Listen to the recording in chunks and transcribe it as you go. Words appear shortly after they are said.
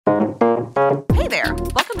Hey there!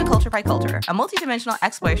 Welcome to Culture by Culture, a multidimensional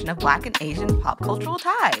exploration of Black and Asian pop cultural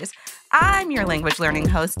ties. I'm your language learning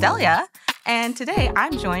host, Delia, and today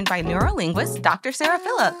I'm joined by neurolinguist Dr. Sarah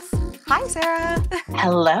Phillips. Hi, Sarah.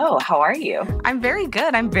 Hello, how are you? I'm very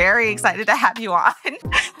good. I'm very excited to have you on.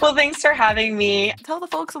 Well, thanks for having me. Tell the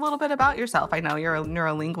folks a little bit about yourself. I know you're a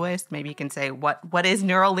neurolinguist. Maybe you can say what is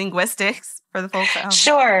neurolinguistics for the folks at home.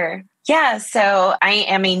 Sure. Yeah, so I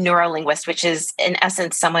am a neurolinguist, which is in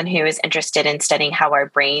essence someone who is interested in studying how our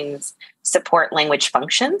brains support language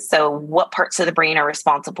functions. So what parts of the brain are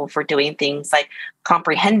responsible for doing things like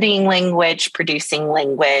comprehending language, producing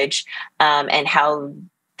language, and how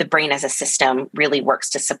the brain as a system really works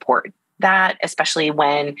to support that, especially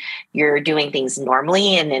when you're doing things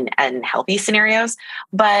normally and in healthy scenarios.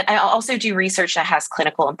 But I also do research that has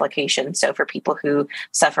clinical implications. So for people who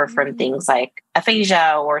suffer from things like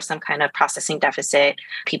aphasia or some kind of processing deficit,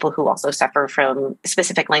 people who also suffer from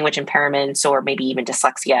specific language impairments or maybe even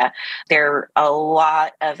dyslexia, there are a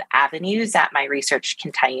lot of avenues that my research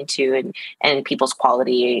can tie into and people's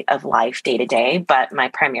quality of life day to day. But my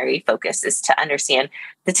primary focus is to understand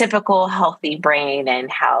the typical healthy brain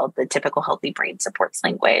and how the typical healthy brain supports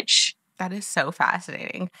language. That is so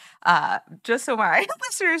fascinating. Just so my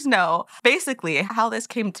listeners know, basically how this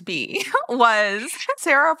came to be was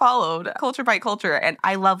Sarah followed Culture by Culture, and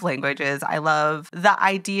I love languages. I love the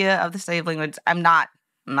idea of the study of language. I'm not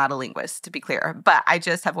a linguist, to be clear, but I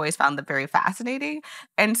just have always found them very fascinating.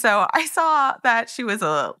 And so I saw that she was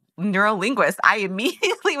a neurolinguist. I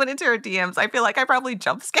immediately went into her DMs. I feel like I probably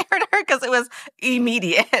jump scared her because it was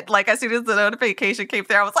immediate. Like as soon as the notification came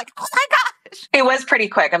through, I was like, oh my gosh. It was pretty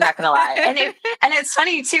quick, I'm not going to lie. And it's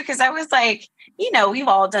funny too, because I was like, we've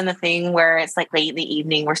all done the thing where it's like late in the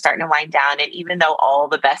evening, we're starting to wind down. And even though all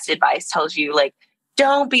the best advice tells you like,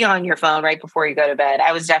 don't be on your phone right before you go to bed,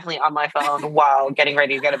 I was definitely on my phone while getting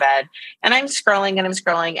ready to go to bed. And I'm scrolling.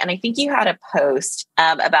 And I think you had a post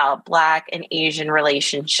about Black and Asian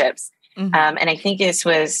relationships. Mm-hmm. And I think it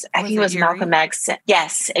was Malcolm X.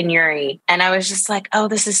 Yes. And Yuri. And I was just like, oh,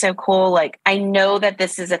 this is so cool. Like, I know that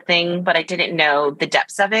this is a thing, but I didn't know the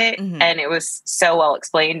depths of it. Mm-hmm. And it was so well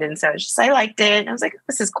explained. And so I liked it. I was like,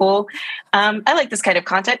 this is cool. I like this kind of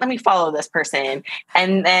content. Let me follow this person.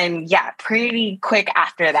 And then, pretty quick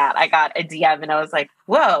after that, I got a DM and I was like,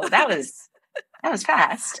 whoa, that was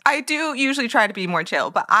fast. I do usually try to be more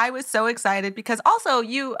chill, but I was so excited because also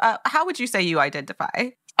you, how would you say you identify?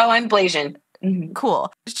 Oh, I'm Blasian. Mm-hmm.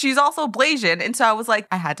 Cool. She's also Blasian. And so I was like,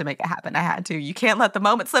 I had to make it happen. I had to. You can't let the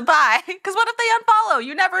moment slip by. Because what if they unfollow?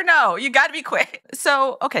 You never know. You got to be quick.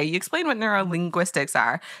 So, okay, you explained what neurolinguistics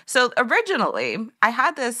are. So originally, I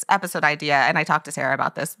had this episode idea, and I talked to Sarah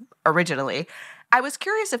about this originally. I was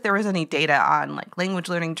curious if there was any data on like language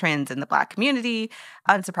learning trends in the Black community.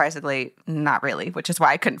 Unsurprisingly, not really, which is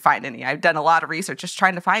why I couldn't find any. I've done a lot of research just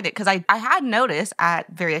trying to find it because I had noticed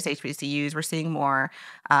at various HBCUs we're seeing more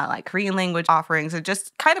like Korean language offerings and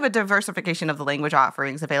just kind of a diversification of the language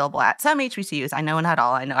offerings available at some HBCUs. I know not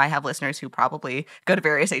all. I know I have listeners who probably go to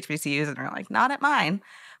various HBCUs and are like, not at mine.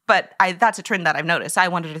 But that's a trend that I've noticed. I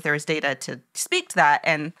wondered if there was data to speak to that,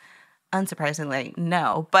 and unsurprisingly,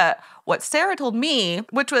 no. But what Sarah told me,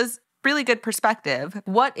 which was really good perspective,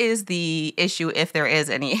 what is the issue, if there is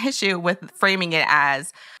any issue, with framing it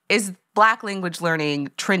as, is Black language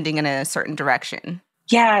learning trending in a certain direction?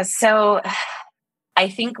 Yeah, so I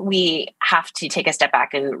think we have to take a step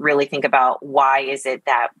back and really think about why is it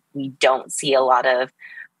that we don't see a lot of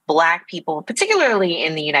Black people, particularly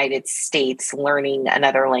in the United States, learning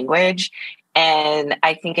another language. And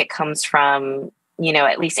I think it comes from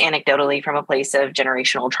at least anecdotally, from a place of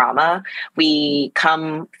generational trauma. We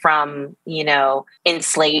come from,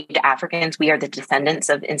 enslaved Africans. We are the descendants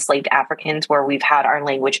of enslaved Africans where we've had our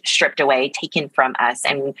language stripped away, taken from us,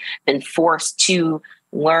 and been forced to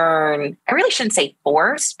learn. I really shouldn't say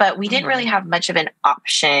forced, but we didn't really have much of an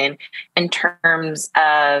option in terms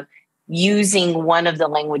of using one of the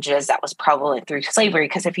languages that was prevalent through slavery.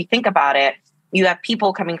 Because if you think about it, you have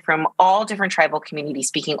people coming from all different tribal communities,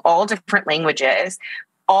 speaking all different languages,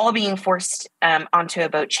 all being forced onto a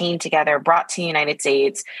boat, chained together, brought to the United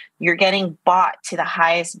States. You're getting bought to the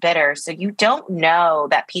highest bidder. So you don't know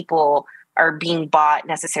that people are being bought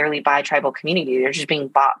necessarily by tribal community. They're just being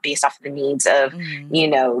bought based off of the needs of,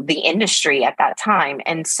 the industry at that time.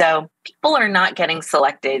 And so people are not getting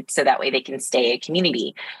selected so that way they can stay a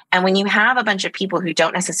community. And when you have a bunch of people who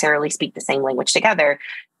don't necessarily speak the same language together,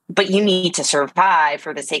 but you need to survive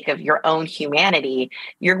for the sake of your own humanity,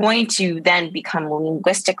 you're going to then become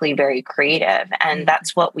linguistically very creative. And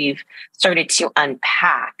that's what we've started to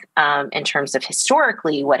unpack in terms of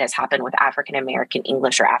historically what has happened with African-American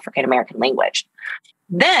English or African-American language.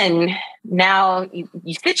 Then now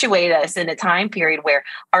you situate us in a time period where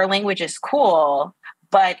our language is cool,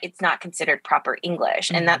 but it's not considered proper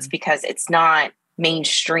English. And that's because it's not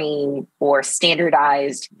mainstream or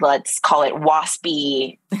standardized, let's call it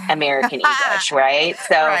WASPy American English, right?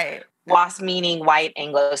 So Right. WASP meaning white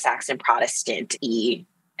Anglo-Saxon Protestant-y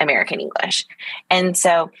American English. And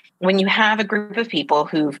so when you have a group of people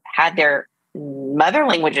who've had their mother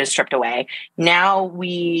languages stripped away, now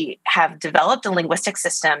we have developed a linguistic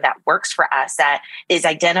system that works for us, that is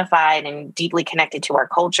identified and deeply connected to our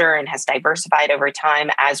culture and has diversified over time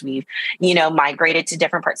as we've, migrated to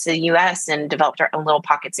different parts of the US and developed our own little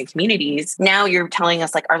pockets and communities. Now you're telling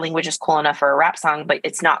us like our language is cool enough for a rap song, but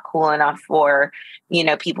it's not cool enough for,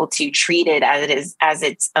 people to treat it as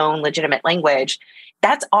its own legitimate language.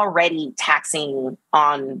 That's already taxing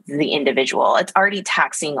on the individual. It's already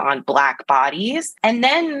taxing on Black bodies. And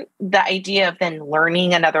then the idea of then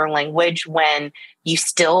learning another language when you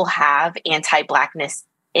still have anti-Blackness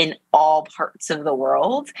in all parts of the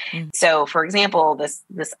world. So, for example,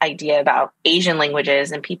 this idea about Asian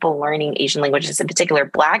languages and people learning Asian languages, in particular,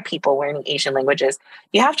 Black people learning Asian languages,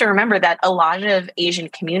 you have to remember that a lot of Asian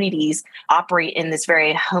communities operate in this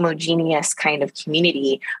very homogeneous kind of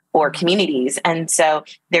community or communities. And so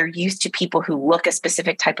they're used to people who look a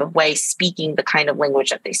specific type of way speaking the kind of language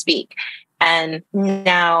that they speak. And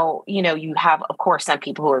now, you have, of course, some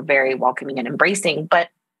people who are very welcoming and embracing, but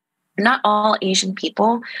not all Asian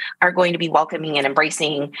people are going to be welcoming and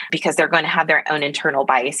embracing because they're going to have their own internal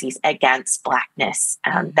biases against Blackness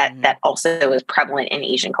that also is prevalent in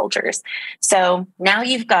Asian cultures. So now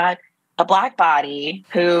you've got a Black body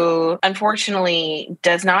who unfortunately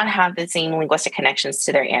does not have the same linguistic connections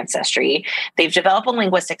to their ancestry. They've developed a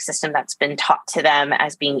linguistic system that's been taught to them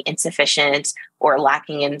as being insufficient or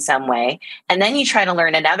lacking in some way. And then you try to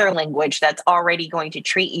learn another language that's already going to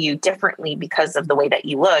treat you differently because of the way that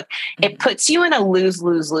you look. It puts you in a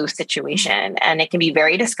lose-lose-lose situation. And it can be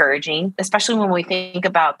very discouraging, especially when we think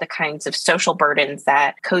about the kinds of social burdens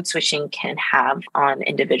that code switching can have on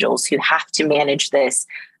individuals who have to manage this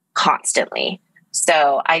constantly.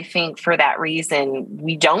 So I think for that reason,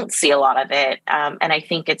 we don't see a lot of it. And I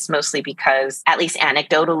think it's mostly because, at least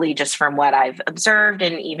anecdotally, just from what I've observed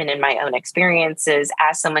and even in my own experiences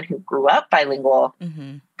as someone who grew up bilingual,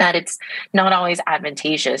 that it's not always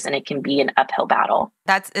advantageous and it can be an uphill battle.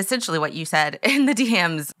 That's essentially what you said in the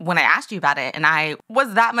DMs when I asked you about it. And I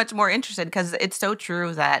was that much more interested because it's so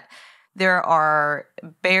true that there are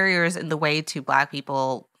barriers in the way to Black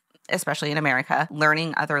people, especially in America,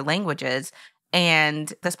 learning other languages.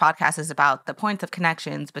 And this podcast is about the points of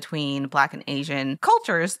connections between Black and Asian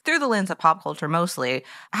cultures through the lens of pop culture mostly.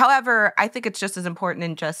 However, I think it's just as important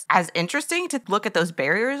and just as interesting to look at those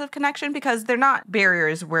barriers of connection because they're not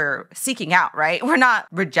barriers we're seeking out, right? We're not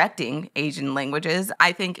rejecting Asian languages.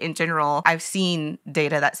 I think in general, I've seen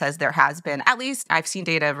data that says there has been, at least I've seen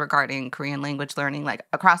data regarding Korean language learning, like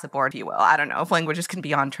across the board, if you will. I don't know if languages can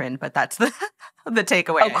be on trend, but that's the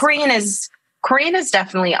takeaway. Oh, Korean is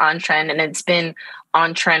definitely on trend, and it's been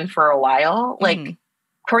on trend for a while. Like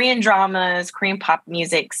Korean dramas, Korean pop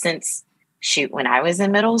music since, when I was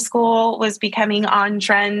in middle school was becoming on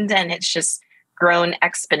trend, and it's just grown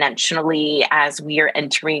exponentially as we are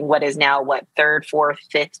entering what is now, third, fourth,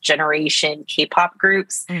 fifth generation K-pop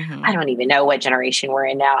groups. I don't even know what generation we're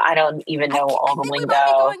in now. I don't even know all the lingo. We might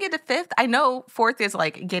be going into fifth. I know fourth is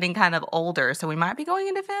like getting kind of older, so we might be going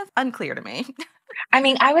into fifth. Unclear to me. I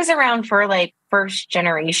mean, I was around for like first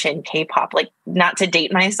generation K-pop, like not to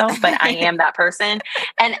date myself, but I am that person.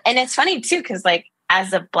 And it's funny too, because like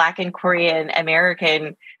as a Black and Korean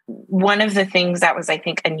American, one of the things that was, I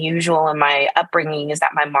think, unusual in my upbringing is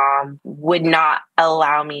that my mom would not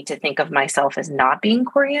allow me to think of myself as not being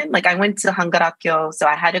Korean. Like I went to Hangulakyo, so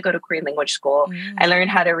I had to go to Korean language school. I learned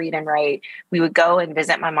how to read and write. We would go and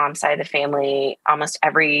visit my mom's side of the family almost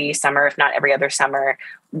every summer, if not every other summer,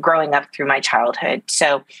 growing up through my childhood.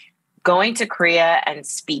 So going to Korea and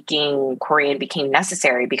speaking Korean became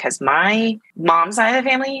necessary because my mom's side of the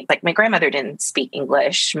family, like my grandmother didn't speak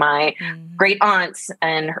English. My great aunts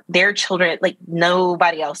and their children, like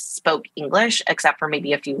nobody else spoke English except for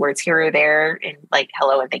maybe a few words here or there and like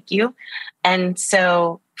hello and thank you. And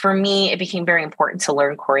so for me, it became very important to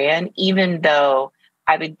learn Korean, even though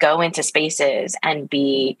I would go into spaces and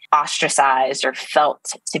be ostracized or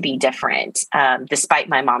felt to be different, despite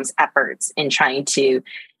my mom's efforts in trying to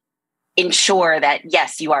ensure that,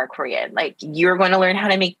 yes, you are Korean. Like you're going to learn how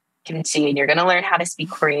to make kimchi and you're going to learn how to speak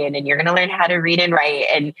Korean and you're going to learn how to read and write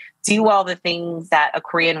and do all the things that a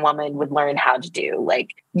Korean woman would learn how to do.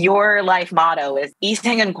 Like your life motto is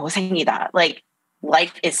 "이생은 고생이다." Like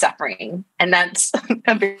life is suffering. And that's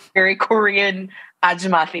a very, very Korean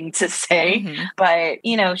Ajumma thing to say. Mm-hmm.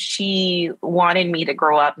 But, she wanted me to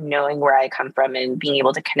grow up knowing where I come from and being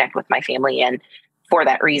able to connect with my family. And for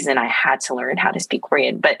that reason, I had to learn how to speak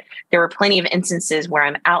Korean. But there were plenty of instances where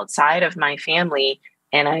I'm outside of my family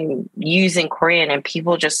and I'm using Korean and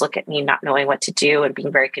people just look at me not knowing what to do and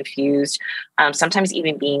being very confused, sometimes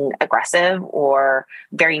even being aggressive or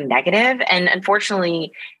very negative. And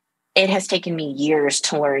unfortunately, it has taken me years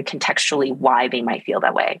to learn contextually why they might feel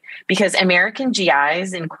that way. Because American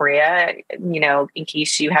GIs in Korea, in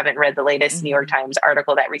case you haven't read the latest New York Times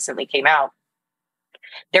article that recently came out,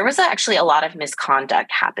 there was actually a lot of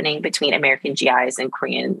misconduct happening between American GIs and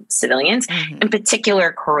Korean civilians, in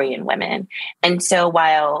particular Korean women. And so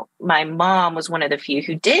while my mom was one of the few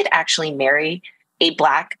who did actually marry a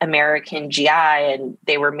Black American GI, and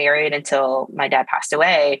they were married until my dad passed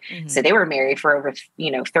away. So they were married for over,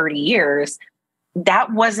 30 years.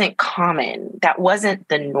 That wasn't common. That wasn't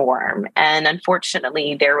the norm. And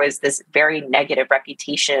unfortunately, there was this very negative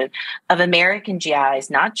reputation of American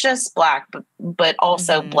GIs, not just Black, but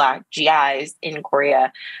also Black GIs in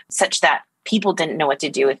Korea, such that people didn't know what to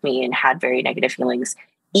do with me and had very negative feelings.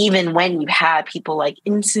 Even when you had people like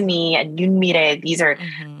Insumi and Yoonmire, these are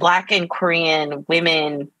Black and Korean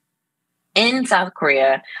women in South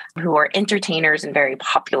Korea who are entertainers and very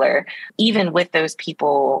popular, even with those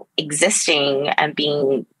people existing and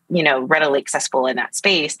being, readily accessible in that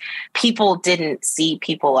space, people didn't see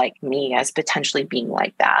people like me as potentially being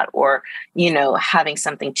like that or, having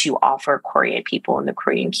something to offer Korean people in the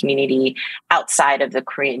Korean community outside of the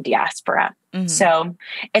Korean diaspora. So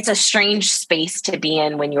it's a strange space to be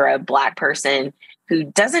in when you're a Black person who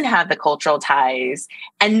doesn't have the cultural ties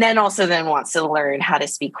and then wants to learn how to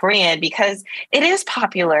speak Korean because it is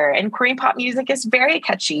popular and Korean pop music is very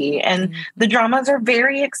catchy and the dramas are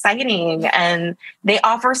very exciting and they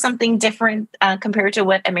offer something different compared to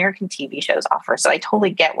what American TV shows offer. So I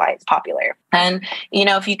totally get why it's popular. And,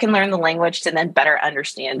 if you can learn the language to then better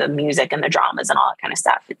understand the music and the dramas and all that kind of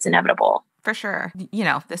stuff, it's inevitable. For sure.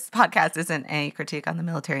 This podcast isn't a critique on the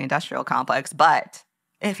military-industrial complex, but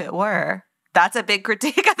if it were, that's a big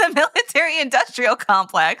critique of the military-industrial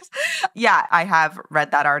complex. Yeah, I have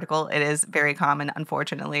read that article. It is very common,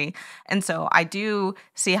 unfortunately. And so I do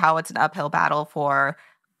see how it's an uphill battle for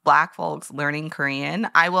Black folks learning Korean.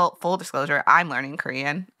 Full disclosure, I'm learning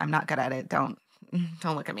Korean. I'm not good at it. Don't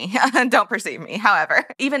look at me. Don't perceive me. However,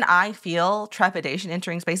 even I feel trepidation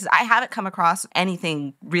entering spaces. I haven't come across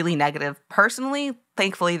anything really negative personally.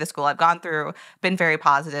 Thankfully, the school I've gone through been very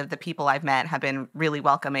positive. The people I've met have been really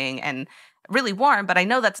welcoming and really warm, but I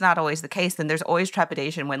know that's not always the case. Then there's always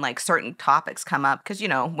trepidation when certain topics come up because,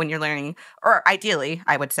 when you're learning, or ideally,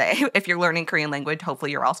 I would say, if you're learning Korean language,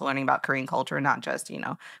 hopefully you're also learning about Korean culture, not just,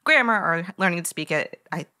 grammar or learning to speak it.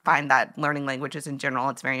 I find that learning languages in general,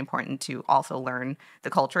 it's very important to also learn the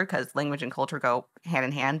culture because language and culture go hand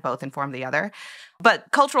in hand, both inform the other. But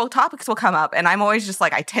cultural topics will come up and I'm always just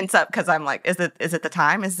I tense up because I'm like, is it the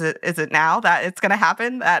time? Is it now that it's going to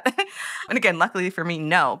happen? And again, luckily for me,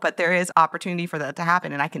 no, but there is opportunity for that to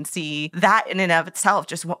happen. And I can see that in and of itself,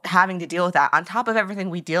 just having to deal with that on top of everything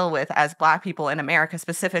we deal with as Black people in America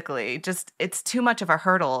specifically, just it's too much of a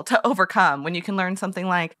hurdle to overcome when you can learn something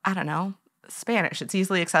like, I don't know, Spanish. It's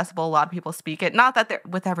easily accessible. A lot of people speak it. Not that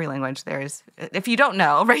with every language, if you don't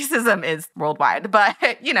know, racism is worldwide. But,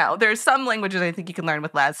 there's some languages I think you can learn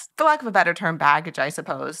with less, for lack of a better term, baggage, I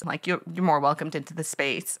suppose. You're more welcomed into the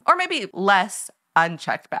space. Or maybe less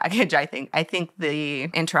unchecked baggage, I think. I think the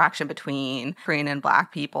interaction between Korean and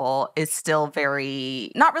Black people is still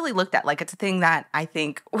very, not really looked at. It's a thing that I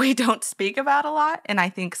think we don't speak about a lot. And I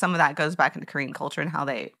think some of that goes back into Korean culture and how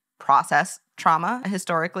they process trauma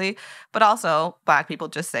historically, but also Black people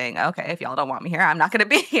just saying, okay, if y'all don't want me here, I'm not going to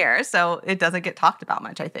be here. So it doesn't get talked about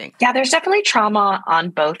much, I think. Yeah, there's definitely trauma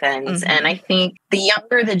on both ends. And I think the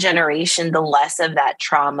younger the generation, the less of that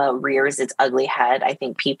trauma rears its ugly head. I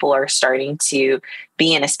think people are starting to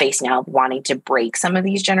be in a space now of wanting to break some of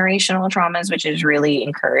these generational traumas, which is really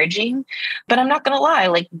encouraging. But I'm not going to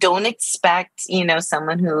lie, don't expect,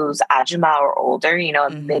 someone who's Ajumma or older, a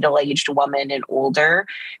middle-aged woman and older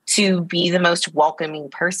to be the most welcoming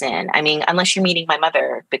person. I mean, unless you're meeting my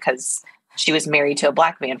mother because she was married to a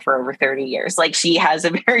Black man for over 30 years. She has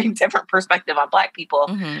a very different perspective on Black people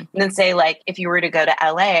than say, if you were to go to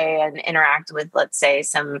LA and interact with, let's say,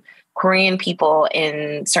 some Korean people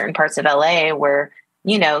in certain parts of LA where,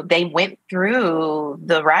 they went through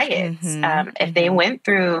the riots. If they went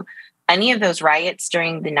through any of those riots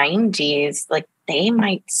during the 90s, like they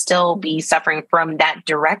might still be suffering from that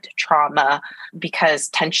direct trauma because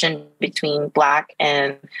tension between Black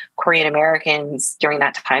and Korean Americans during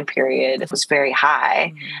that time period was very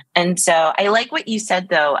high. Mm-hmm. And so I like what you said,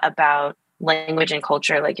 though, about language and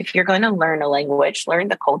culture. Like if you're going to learn a language, learn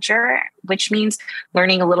the culture, which means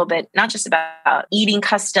learning a little bit, not just about eating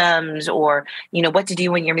customs or, what to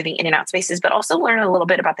do when you're moving in and out spaces, but also learn a little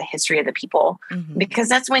bit about the history of the people, because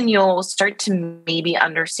that's when you'll start to maybe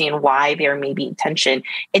understand why there may be tension.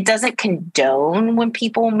 It doesn't condone when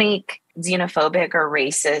people make xenophobic or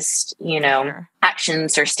racist,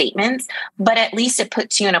 actions or statements, but at least it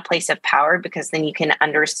puts you in a place of power, because then you can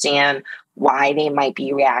understand why they might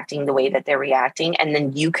be reacting the way that they're reacting. And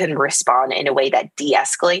then you can respond in a way that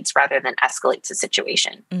de-escalates rather than escalates the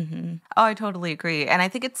situation. Mm-hmm. Oh, I totally agree. And I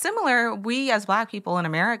think it's similar. We as Black people in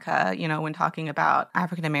America, when talking about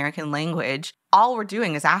African-American language, all we're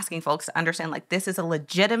doing is asking folks to understand, like, this is a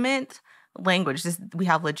legitimate language. We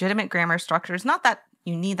have legitimate grammar structures. Not that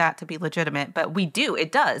you need that to be legitimate, but we do.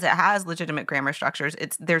 It does. It has legitimate grammar structures.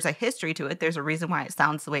 There's a history to it. There's a reason why it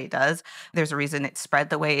sounds the way it does. There's a reason it spread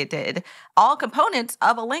the way it did. All components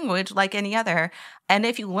of a language like any other. And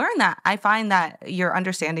if you learn that, I find that your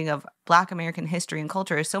understanding of Black American history and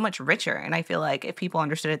culture is so much richer. And I feel like if people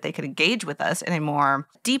understood it, they could engage with us in a more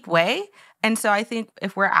deep way. And so I think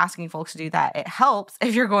if we're asking folks to do that, it helps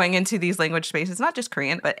if you're going into these language spaces, not just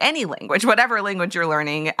Korean, but any language, whatever language you're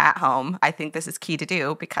learning at home. I think this is key to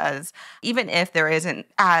do, because even if there isn't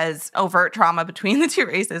as overt trauma between the two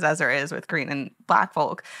races as there is with Korean and Black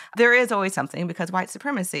folk, there is always something, because white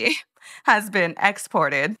supremacy has been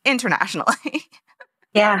exported internationally.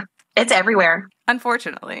 Yeah, it's everywhere.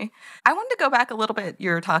 Unfortunately. I wanted to go back a little bit.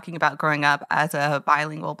 You're talking about growing up as a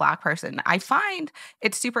bilingual Black person. I find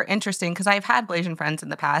it's super interesting because I've had Blasian friends in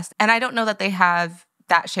the past, and I don't know that they have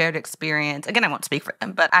that shared experience. Again, I won't speak for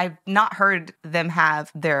them, but I've not heard them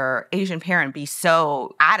have their Asian parent be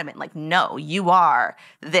so adamant, like, no, you are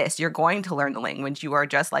this. You're going to learn the language. You are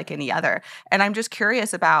just like any other. And I'm just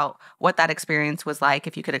curious about what that experience was like,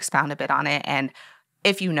 if you could expound a bit on it, and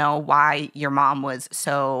if you know why your mom was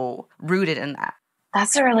so rooted in that.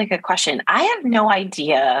 That's a really good question. I have no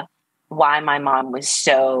idea why my mom was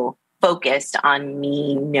so focused on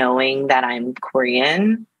me knowing that I'm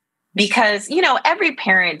Korean, because, every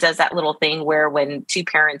parent does that little thing where when two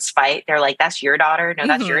parents fight, they're like, that's your daughter. No,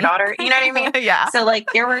 that's your daughter. You know what I mean? Yeah. So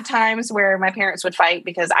there were times where my parents would fight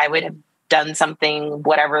because I would have done something,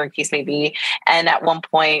 whatever the case may be. And at one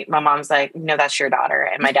point, my mom's like, no, that's your daughter.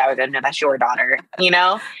 And my dad would go, no, that's your daughter,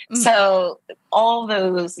 So all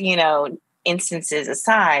those, instances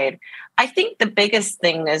aside, I think the biggest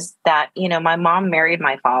thing is that, my mom married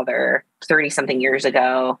my father 30 something years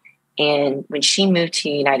ago. And when she moved to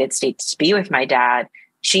the United States to be with my dad,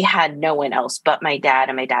 she had no one else but my dad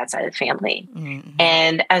and my dad's side of the family. Mm-hmm.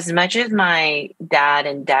 And as much as my dad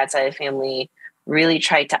and dad's side of the family really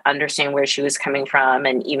tried to understand where she was coming from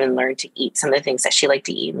and even learn to eat some of the things that she liked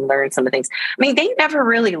to eat and learn some of the things, they never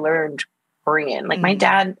really learned Korean. Like my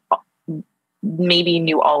dad maybe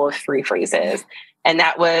knew all of 3 phrases, and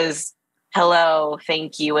that was hello,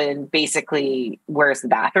 thank you, and basically, where's the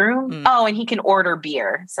bathroom? Oh, and he can order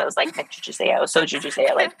beer. So it's like, soju juice,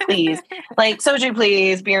 like, please, like, soju,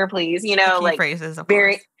 please, beer, please, key phrases, of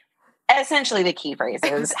very, course. Essentially the key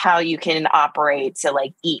phrases, how you can operate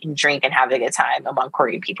to eat and drink and have a good time among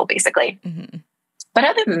Korean people, basically. Mm-hmm. But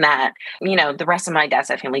other than that, the rest of my dad's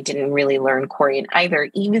side family didn't really learn Korean either,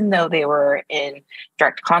 even though they were in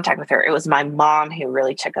direct contact with her. It was my mom who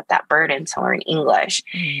really took up that burden to learn English.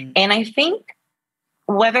 Mm-hmm. And I think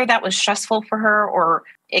whether that was stressful for her, or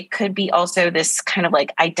it could be also this kind of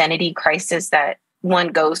identity crisis that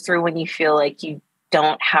one goes through when you feel like you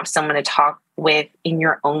don't have someone to talk with in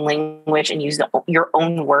your own language and use your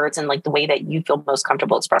own words and the way that you feel most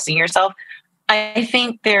comfortable expressing yourself. I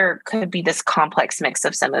think there could be this complex mix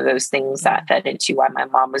of some of those things that fed into why my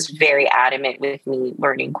mom was very adamant with me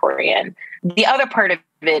learning Korean. The other part of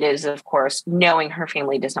it is, of course, knowing her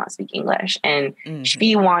family does not speak English. And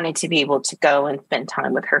she wanted to be able to go and spend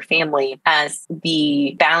time with her family as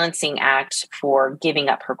the balancing act for giving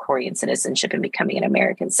up her Korean citizenship and becoming an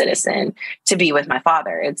American citizen to be with my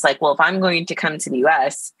father. It's like, well, if I'm going to come to the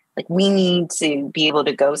US, we need to be able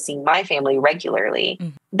to go see my family regularly.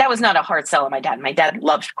 Mm-hmm. That was not a hard sell on my dad. My dad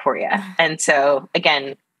loved Korea. And so,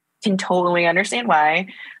 again, can totally understand why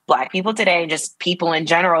Black people today, just people in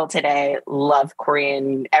general today, love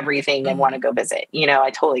Korean everything and want to go visit.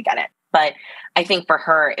 I totally get it. But I think for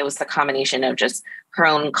her, it was the combination of just her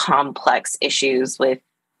own complex issues with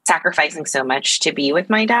sacrificing so much to be with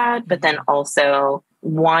my dad, but then also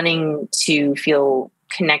wanting to feel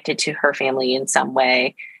connected to her family in some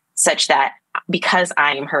way, such that because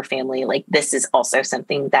I am her family, like this is also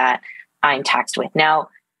something that I'm taxed with. Now,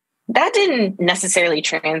 that didn't necessarily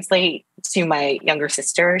translate to my younger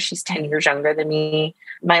sister. She's 10 years younger than me.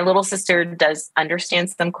 My little sister does understand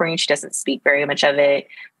some Korean. She doesn't speak very much of it.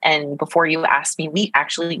 And before you ask me, we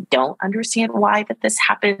actually don't understand why that this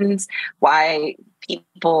happens, why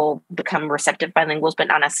people become receptive bilinguals, but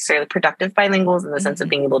not necessarily productive bilinguals in the sense of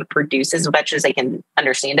being able to produce as much as they can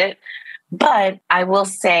understand it. But I will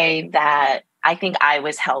say that I think I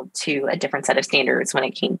was held to a different set of standards when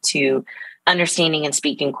it came to understanding and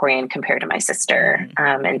speaking Korean compared to my sister.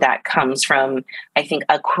 And that comes from, I think,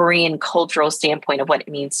 a Korean cultural standpoint of what it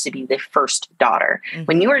means to be the first daughter.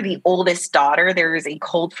 When you are the oldest daughter, there is a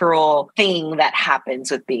cultural thing that happens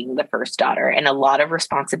with being the first daughter. And a lot of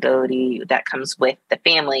responsibility that comes with the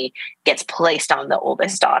family gets placed on the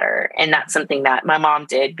oldest daughter. And that's something that my mom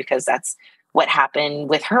did because that's what happened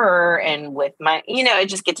with her and with my, it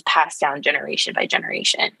just gets passed down generation by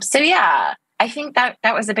generation. So yeah, I think that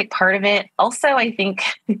was a big part of it. Also, I think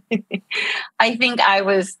I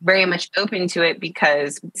was very much open to it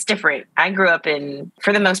because it's different. I grew up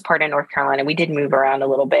for the most part, in North Carolina. We did move around a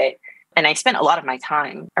little bit, and I spent a lot of my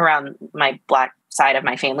time around my Black side of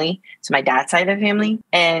my family, so my dad's side of the family.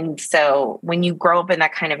 And so when you grow up in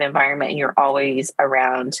that kind of environment and you're always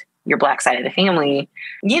around your Black side of the family,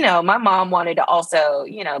 my mom wanted to also,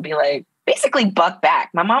 be like, basically buck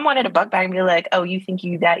back. My mom wanted to buck back and be like, oh, you think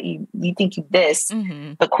you that, you think you this,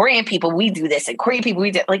 but Korean people, we do this, and Korean people,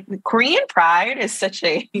 we do, like, Korean pride is such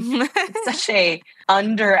a such a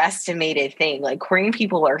underestimated thing. Like, Korean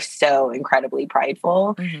people are so incredibly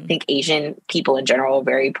prideful. I think Asian people in general are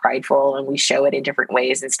very prideful, and we show it in different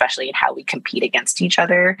ways, especially in how we compete against each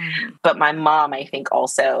other. But my mom, I think,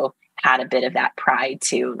 also had a bit of that pride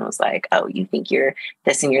too, and was like, oh, you think you're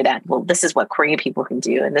this and you're that. Well, this is what Korean people can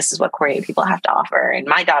do, and this is what Korean people have to offer. And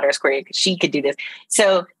my daughter's Korean, she could do this.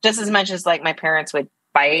 So just as much as like my parents would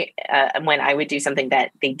fight when I would do something that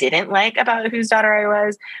they didn't like about whose daughter I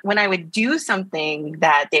was, when I would do something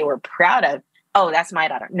that they were proud of, oh, that's my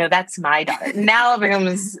daughter. No, that's my daughter. Now it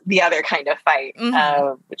becomes the other kind of fight,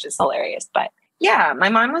 which is hilarious. But yeah, my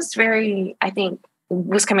mom was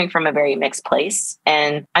was coming from a very mixed place.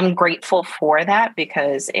 And I'm grateful for that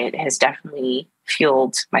because it has definitely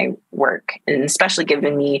fueled my work and especially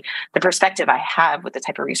given me the perspective I have with the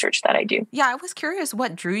type of research that I do. Yeah, I was curious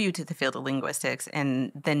what drew you to the field of linguistics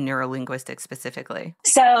and then neurolinguistics specifically.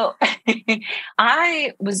 So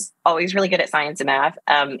I was always really good at science and math.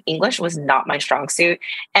 English was not my strong suit.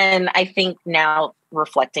 And I think now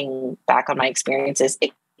reflecting back on my experiences,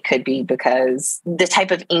 it could be because the type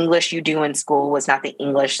of English you do in school was not the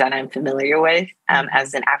English that I'm familiar with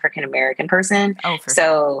as an African-American person. Oh, for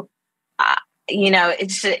sure.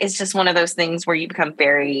 It's just one of those things where you become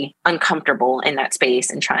very uncomfortable in that space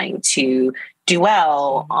and trying to do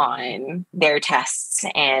well on their tests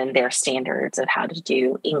and their standards of how to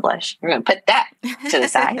do English. We're going to put that to the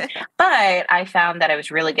side. But I found that I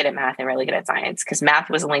was really good at math and really good at science because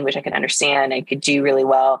math was a language I could understand. I could do really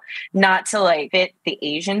well, not to like fit the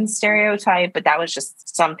Asian stereotype, but that was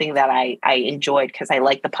just something that I enjoyed because I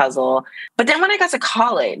liked the puzzle. But then when I got to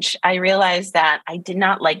college, I realized that I did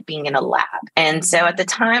not like being in a lab. And so at the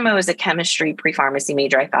time I was a chemistry pre-pharmacy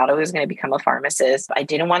major. I thought I was going to become a pharmacist. I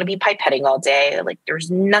didn't want to be pipetting all day. Like,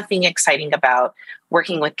 there's nothing exciting about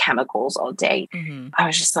working with chemicals all day. I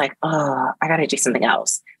was just like, oh, I got to do something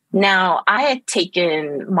else. Now, I had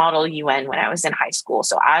taken Model UN when I was in high school.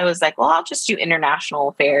 So I was like, well, I'll just do international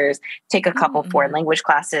affairs, take a couple foreign language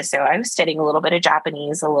classes. So I was studying a little bit of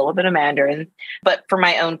Japanese, a little bit of Mandarin, but for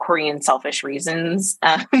my own Korean selfish reasons.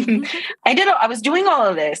 I was doing all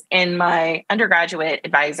of this. And my undergraduate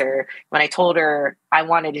advisor, when I told her I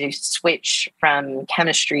wanted to switch from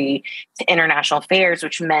chemistry to international affairs,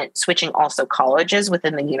 which meant switching also colleges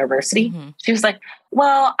within the university, she was like,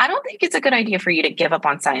 well, I don't think it's a good idea for you to give up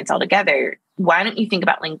on science altogether. Why don't you think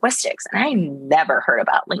about linguistics? And I never heard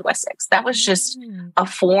about linguistics. That was just a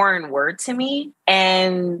foreign word to me.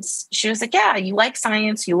 And she was like, yeah, you like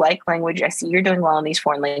science, you like language. I see you're doing well in these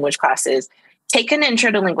foreign language classes. Take an intro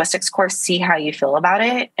to linguistics course, see how you feel about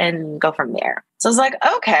it, and go from there. So I was like,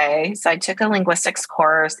 okay. So I took a linguistics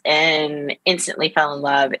course and instantly fell in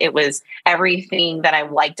love. It was everything that I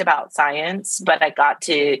liked about science, but I got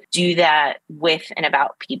to do that with and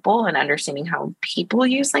about people and understanding how people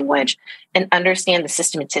use language and understand the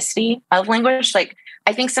systematicity of language. Like,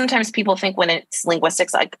 I think sometimes people think when it's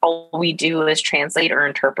linguistics, like all we do is translate or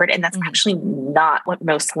interpret, and that's actually not what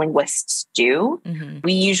most linguists do.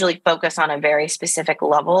 We usually focus on a very specific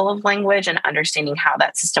level of language and understanding how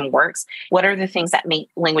that system works. What are the things that make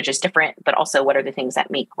languages different, but also what are the things that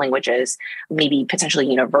make languages maybe potentially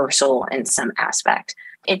universal in some aspect.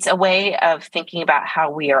 It's a way of thinking about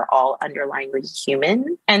how we are all underlyingly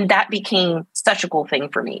human. And that became such a cool thing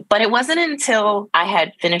for me. But it wasn't until I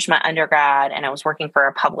had finished my undergrad and I was working for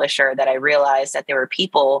a publisher that I realized that there were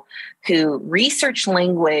people who research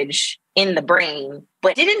language in the brain,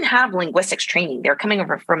 but didn't have linguistics training. They're coming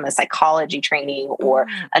from a psychology training or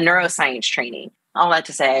a neuroscience training. All that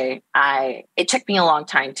to say, it took me a long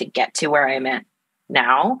time to get to where I'm at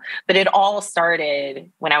now, but it all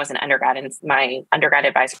started when I was an undergrad, and my undergrad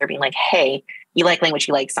advisor being like, hey, you like language,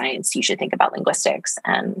 you like science, you should think about linguistics.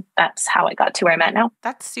 And that's how I got to where I'm at now.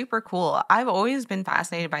 That's super cool. I've always been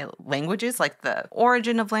fascinated by languages, like the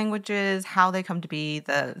origin of languages, how they come to be,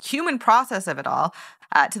 the human process of it all.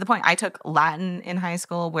 To the point, I took Latin in high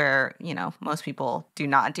school where, most people do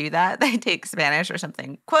not do that. They take Spanish or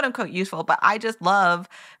something quote unquote useful, but I just love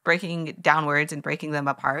breaking down words and breaking them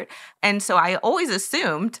apart. And so I always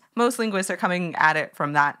assumed most linguists are coming at it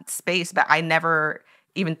from that space, but I never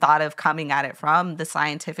even thought of coming at it from the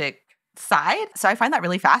scientific side. So I find that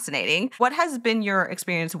really fascinating. What has been your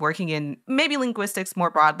experience working in maybe linguistics more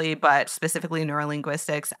broadly, but specifically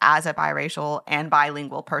neurolinguistics as a biracial and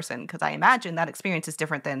bilingual person? Because I imagine that experience is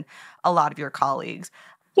different than a lot of your colleagues.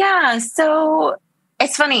 Yeah, so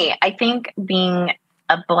it's funny. I think being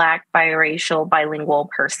a Black biracial bilingual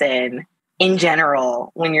person in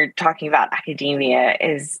general, when you're talking about academia,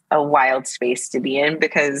 is a wild space to be in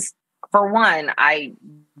because, for one, I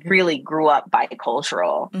really grew up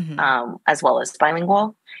bicultural as well as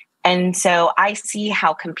bilingual. And so I see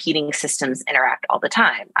how competing systems interact all the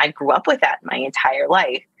time. I grew up with that my entire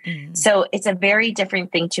life. So it's a very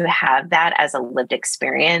different thing to have that as a lived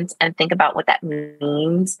experience and think about what that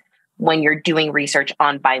means when you're doing research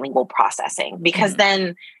on bilingual processing. Because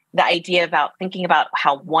then the idea about thinking about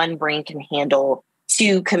how one brain can handle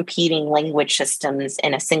two competing language systems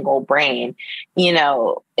in a single brain,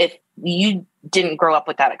 if you didn't grow up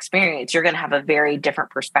with that experience, you're going to have a very different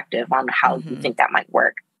perspective on how you think that might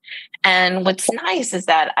work. And what's nice is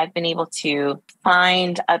that I've been able to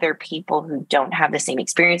find other people who don't have the same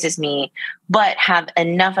experience as me, but have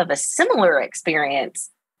enough of a similar experience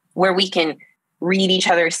where we can read each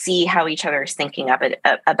other, see how each other is thinking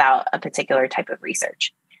about a particular type of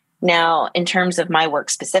research. Now, in terms of my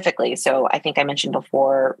work specifically, so I think I mentioned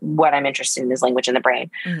before what I'm interested in is language in the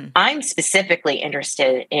brain. I'm specifically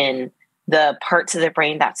interested in the parts of the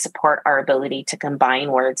brain that support our ability to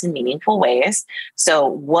combine words in meaningful ways. So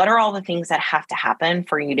what are all the things that have to happen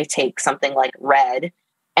for you to take something like red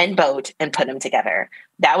and boat and put them together?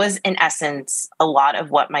 That was, in essence, a lot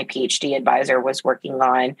of what my PhD advisor was working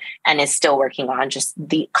on and is still working on. Just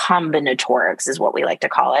the combinatorics is what we like to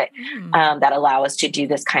call it, that allow us to do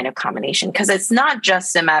this kind of combination. Because it's not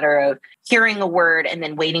just a matter of hearing a word and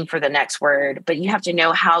then waiting for the next word, but you have to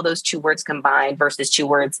know how those two words combine versus two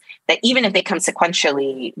words that, even if they come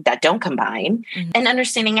sequentially, that don't combine, and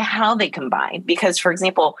understanding how they combine. Because, for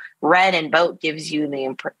example, red and boat gives you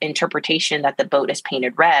the interpretation that the boat is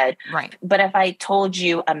painted red. Right. But if I told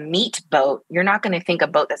you a meat boat, you're not going to think a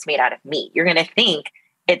boat that's made out of meat. You're going to think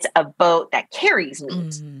it's a boat that carries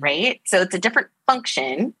meat, right? So it's a different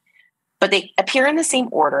function, but they appear in the same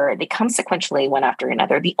order. They come sequentially one after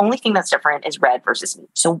another. The only thing that's different is red versus meat.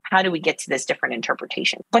 So how do we get to this different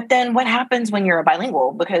interpretation? But then what happens when you're a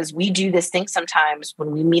bilingual? Because we do this thing sometimes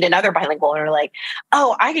when we meet another bilingual and we're like,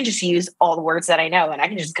 oh, I can just use all the words that I know and I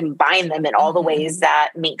can just combine them in all the ways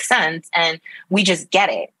that make sense. And we just get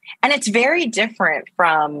it. And it's very different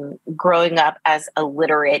from growing up as a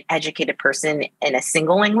literate, educated person in a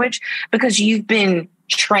single language, because you've been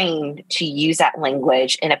trained to use that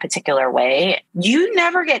language in a particular way. You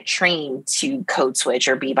never get trained to code switch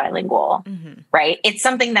or be bilingual, right? It's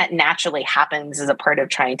something that naturally happens as a part of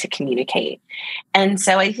trying to communicate. And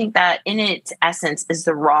so I think that in its essence is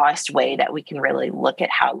the rawest way that we can really look at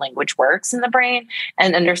how language works in the brain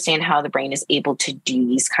and understand how the brain is able to do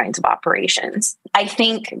these kinds of operations. I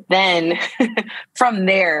think then from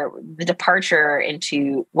there, the departure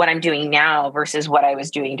into what I'm doing now versus what I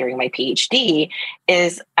was doing during my PhD is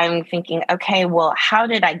I'm thinking, okay, well, how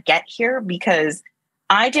did I get here? Because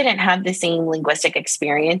I didn't have the same linguistic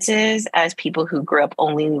experiences as people who grew up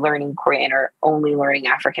only learning Korean or only learning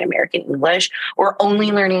African American English or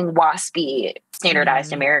only learning WASPy,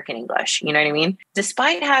 standardized American English. You know what I mean?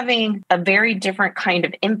 Despite having a very different kind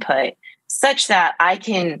of input, such that I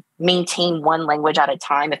can maintain one language at a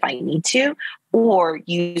time if I need to, or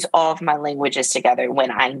use all of my languages together when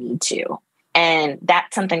I need to. And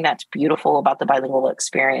that's something that's beautiful about the bilingual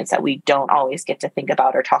experience that we don't always get to think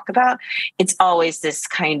about or talk about. It's always this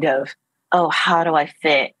kind of, oh, how do I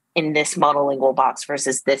fit in this monolingual box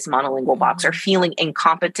versus this monolingual box, or feeling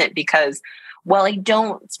incompetent because, well, I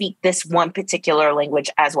don't speak this one particular language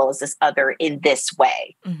as well as this other in this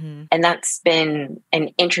way. And that's been an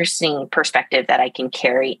interesting perspective that I can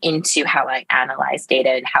carry into how I analyze data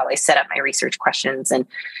and how I set up my research questions,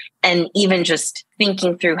 and even just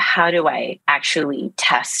thinking through how do I actually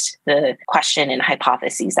test the question and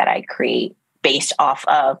hypotheses that I create based off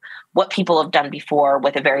of what people have done before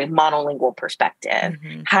with a very monolingual perspective.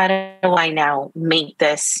 How do I now make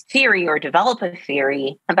this theory or develop a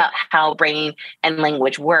theory about how brain and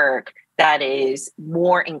language work that is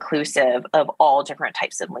more inclusive of all different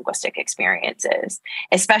types of linguistic experiences,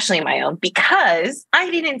 especially my own, because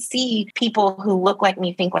I didn't see people who look like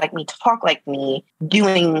me, think like me, talk like me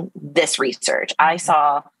doing this research. I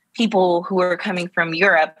saw people who are coming from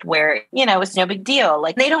Europe where, it's no big deal.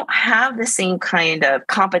 Like, they don't have the same kind of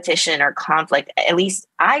competition or conflict. At least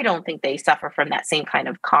I don't think they suffer from that same kind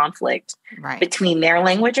of conflict between their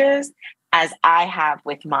languages as I have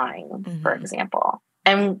with mine, for example.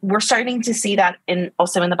 And we're starting to see that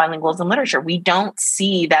also in the bilingualism literature. We don't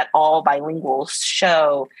see that all bilinguals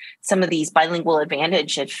show some of these bilingual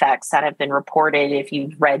advantage effects that have been reported if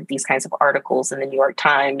you've read these kinds of articles in the New York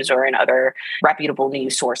Times or in other reputable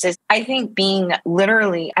news sources. I think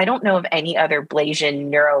I don't know of any other Blasian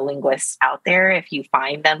neurolinguists out there. If you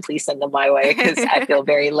find them, please send them my way, because I feel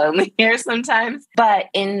very lonely here sometimes. But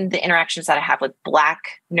in the interactions that I have with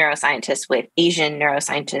Black neuroscientists, with Asian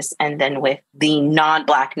neuroscientists, and then with the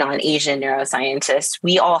non-Black, non-Asian neuroscientists,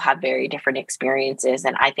 we all have very different experiences.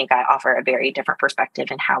 And I think I offer a very different perspective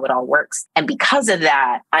in how it all works. And because of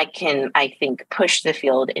that, I think, push the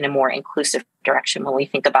field in a more inclusive direction when we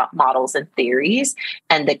think about models and theories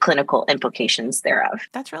and the clinical implications thereof.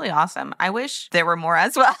 That's really awesome. I wish there were more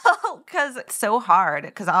as well, because it's so hard.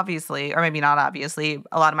 Because obviously, or maybe not obviously,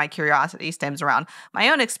 a lot of my curiosity stems around my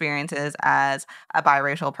own experiences as a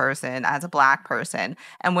biracial person, as a Black person.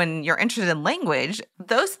 And when you're interested in language,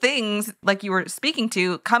 those things, like you were speaking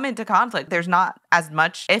to, come into conflict. There's not as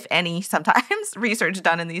much, if any, sometimes research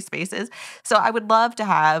done in these spaces. So I would love to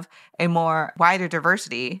have a more wider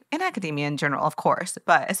diversity in academia in general, of course,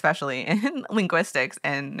 but especially in linguistics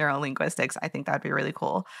and neurolinguistics. I think that'd be really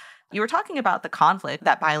cool. You were talking about the conflict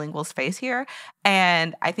that bilinguals face here,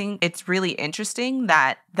 and I think it's really interesting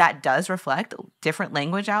that that does reflect different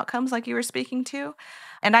language outcomes like you were speaking to.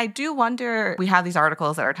 And I do wonder, we have these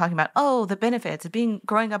articles that are talking about, the benefits of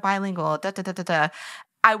growing up bilingual, da, da, da, da, da.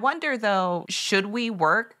 I wonder, though, should we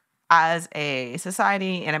work as a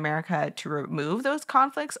society in America to remove those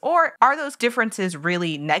conflicts? Or are those differences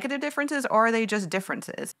really negative differences, or are they just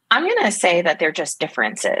differences? I'm going to say that they're just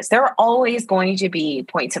differences. There are always going to be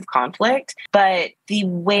points of conflict, but the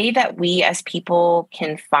way that we as people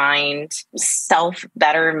can find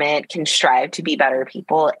self-betterment, can strive to be better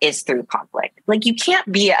people, is through conflict. Like, you can't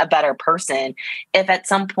be a better person if at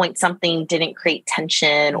some point something didn't create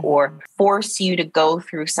tension or force you to go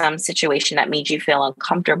through some situation that made you feel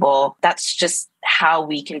uncomfortable. That's just how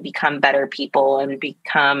we can become better people and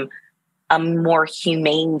become a more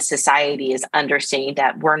humane society, is understanding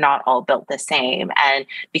that we're not all built the same. And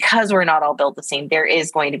because we're not all built the same, there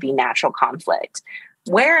is going to be natural conflict.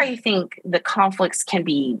 Where I think the conflicts can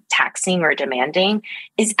be taxing or demanding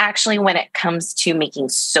is actually when it comes to making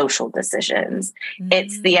social decisions.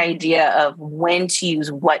 It's the idea of when to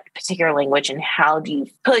use what particular language and how do you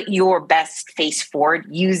put your best face forward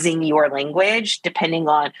using your language, depending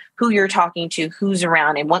on who you're talking to, who's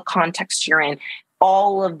around, and what context you're in.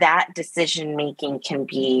 All of that decision making can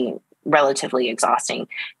be relatively exhausting.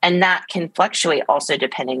 And that can fluctuate also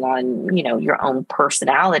depending on, your own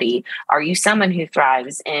personality. Are you someone who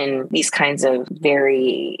thrives in these kinds of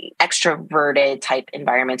very extroverted type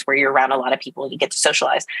environments where you're around a lot of people and you get to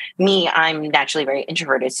socialize? Me, I'm naturally very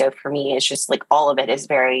introverted. So for me, it's just like all of it is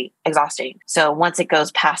very exhausting. So once it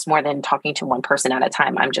goes past more than talking to one person at a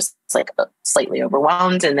time, I'm just like slightly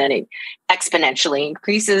overwhelmed. And then it exponentially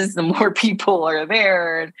increases the more people are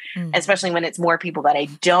there, especially when it's more people that I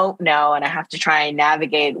don't know. And I have to try and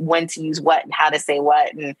navigate when to use what and how to say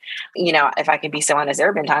what. And, if I can be so honest, there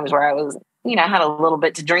have been times where I was, I had a little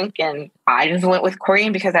bit to drink and I just went with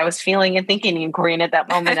Korean because I was feeling and thinking in Korean at that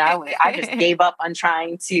moment. I just gave up on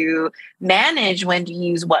trying to manage when to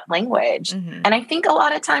use what language. Mm-hmm. And I think a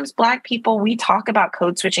lot of times Black people, we talk about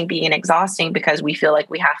code switching being exhausting because we feel like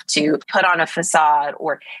we have to put on a facade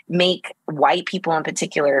or make white people in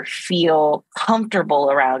particular feel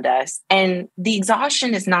comfortable around us. And the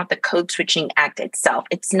exhaustion is not the code switching act itself.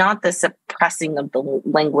 It's not the suppressing of the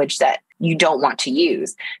language that you don't want to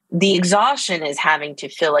use. The exhaustion is having to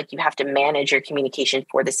feel like you have to manage your communication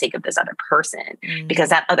for the sake of this other person, because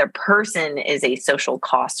that other person is a social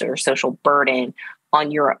cost or social burden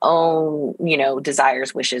on your own,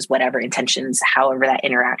 desires, wishes, whatever intentions, however that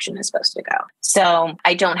interaction is supposed to go. So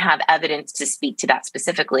I don't have evidence to speak to that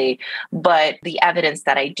specifically, but the evidence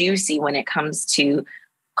that I do see when it comes to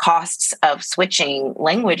costs of switching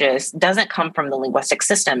languages doesn't come from the linguistic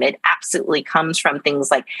system. It absolutely comes from things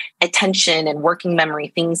like attention and working memory,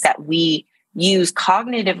 things that we use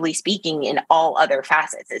cognitively speaking in all other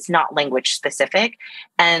facets. It's not language specific.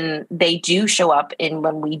 And they do show up in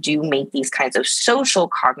when we do make these kinds of social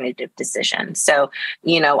cognitive decisions. So,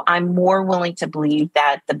 I'm more willing to believe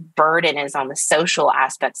that the burden is on the social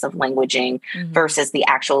aspects of languaging versus the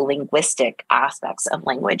actual linguistic aspects of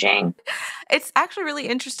languaging. It's actually really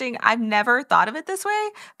interesting. I've never thought of it this way,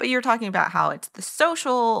 but you're talking about how it's the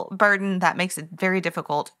social burden that makes it very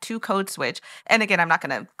difficult to code switch. And again, I'm not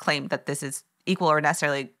going to claim that this is equal or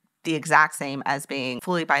necessarily the exact same as being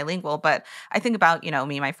fully bilingual, but I think about, me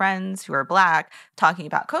and my friends who are Black talking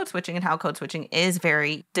about code switching and how code switching is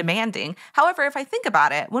very demanding. However, if I think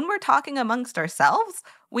about it, when we're talking amongst ourselves,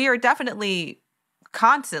 we are definitely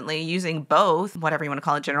constantly using both, whatever you want to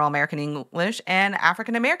call it, General American English and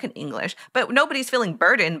African American English. But nobody's feeling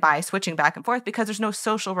burdened by switching back and forth because there's no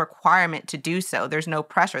social requirement to do so. There's no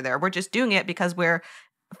pressure there. We're just doing it because we're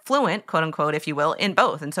fluent, quote unquote, if you will, in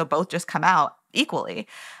both. And so both just come out equally.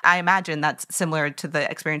 I imagine that's similar to the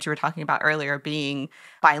experience you were talking about earlier, being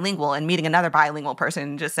bilingual and meeting another bilingual person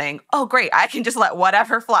and just saying, oh, great, I can just let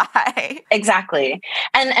whatever fly. Exactly.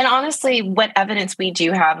 And honestly, what evidence we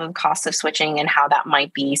do have of cost of switching and how that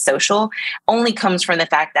might be social only comes from the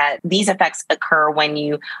fact that these effects occur when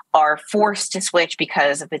you are forced to switch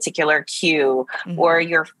because of a particular cue, or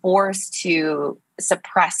you're forced to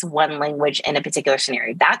suppress one language in a particular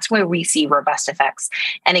scenario. That's where we see robust effects.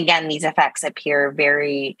 And again, these effects appear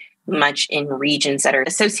very much in regions that are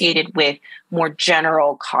associated with more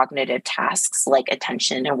general cognitive tasks like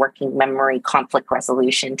attention and working memory, conflict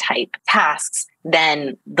resolution type tasks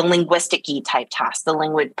than the linguistic-y type tasks, the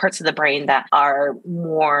language parts of the brain that are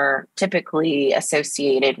more typically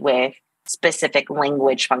associated with specific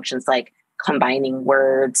language functions like combining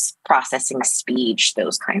words, processing speech,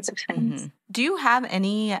 those kinds of things. Do you have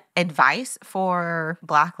any advice for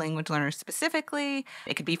Black language learners specifically?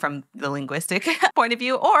 It could be from the linguistic point of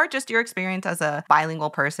view or just your experience as a bilingual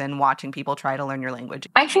person watching people try to learn your language.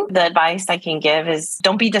 I think the advice I can give is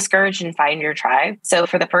don't be discouraged and find your tribe. So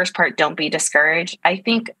for the first part, don't be discouraged. I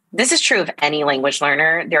think this is true of any language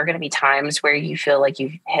learner. There are going to be times where you feel like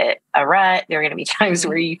you've hit a rut. There are going to be times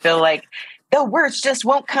where you feel like the words just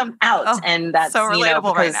won't come out. Oh, and that's so relatable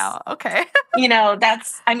because, right now. Okay.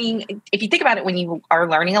 if you think about it, when you are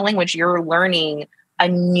learning a language, you're learning a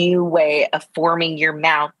new way of forming your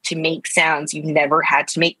mouth to make sounds you've never had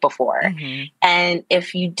to make before. And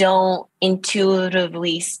if you don't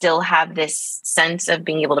intuitively still have this sense of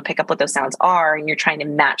being able to pick up what those sounds are, and you're trying to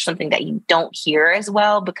match something that you don't hear as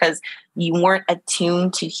well because you weren't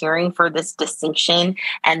attuned to hearing for this distinction.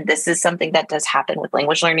 And this is something that does happen with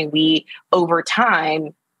language learning. We, over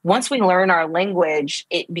time, once we learn our language,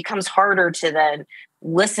 it becomes harder to then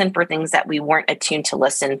listen for things that we weren't attuned to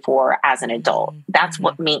listen for as an adult. That's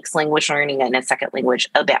what makes language learning in a second language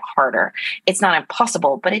a bit harder. It's not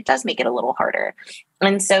impossible, but it does make it a little harder.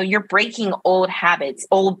 And so you're breaking old habits,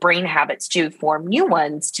 old brain habits to form new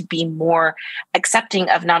ones to be more accepting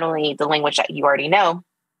of not only the language that you already know,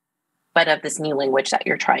 but of this new language that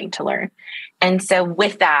you're trying to learn. And so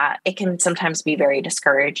with that, it can sometimes be very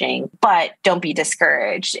discouraging, but don't be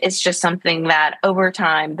discouraged. It's just something that over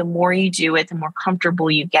time, the more you do it, the more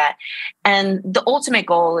comfortable you get. And the ultimate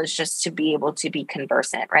goal is just to be able to be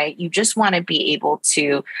conversant, right? You just want to be able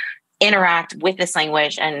to interact with this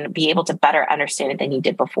language and be able to better understand it than you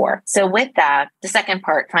did before. So with that, the second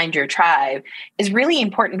part, find your tribe, is really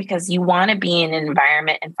important because you want to be in an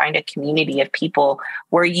environment and find a community of people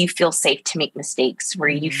where you feel safe to make mistakes, where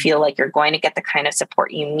you feel like you're going to get the kind of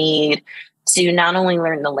support you need to not only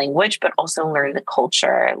learn the language, but also learn the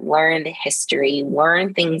culture, learn the history,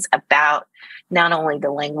 learn things about not only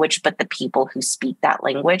the language, but the people who speak that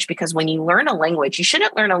language. Because when you learn a language, you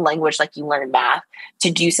shouldn't learn a language like you learn math to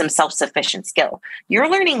do some self-sufficient skill. You're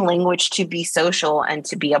learning language to be social and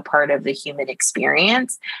to be a part of the human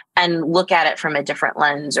experience and look at it from a different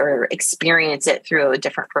lens or experience it through a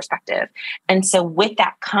different perspective. And so with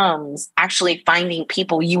that comes actually finding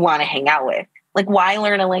people you want to hang out with. Like, why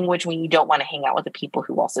learn a language when you don't want to hang out with the people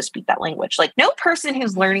who also speak that language? Like, no person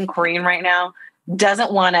who's learning Korean right now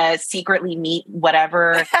doesn't want to secretly meet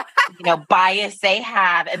whatever, bias they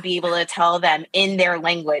have and be able to tell them in their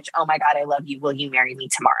language, oh my God, I love you. Will you marry me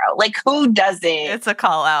tomorrow? Like, who doesn't? It's a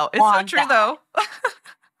call out. It's so true, though.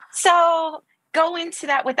 So go into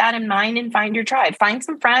that with that in mind and find your tribe. Find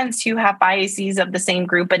some friends who have biases of the same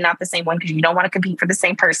group, but not the same one, because you don't want to compete for the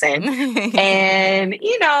same person. And,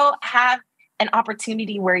 have an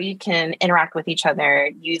opportunity where you can interact with each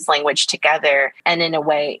other, use language together. And in a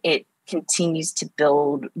way, it continues to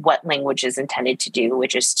build what language is intended to do,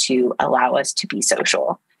 which is to allow us to be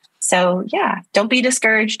social. So yeah, don't be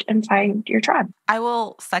discouraged and find your tribe. I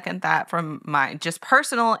will second that from my just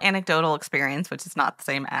personal anecdotal experience, which is not the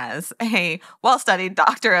same as a well-studied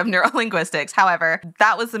doctor of neurolinguistics. However,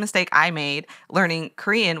 that was the mistake I made learning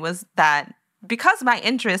Korean, was that because my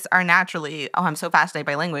interests are naturally, I'm so fascinated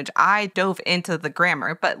by language, I dove into the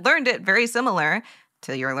grammar, but learned it very similar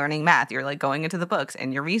to you're learning math. You're like going into the books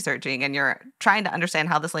and you're researching and you're trying to understand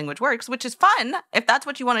how this language works, which is fun. If that's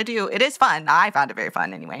what you want to do, it is fun. I found it very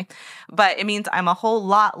fun anyway. But it means I'm a whole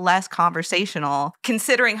lot less conversational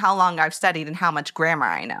considering how long I've studied and how much grammar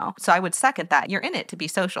I know. So I would second that. You're in it to be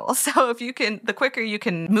social. So if you can, the quicker you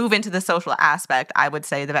can move into the social aspect, I would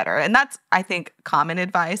say the better. And that's, I think, common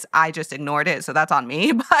advice. I just ignored it. So that's on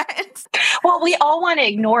me. But well, we all want to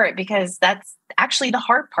ignore it because that's actually the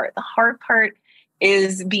hard part. The hard part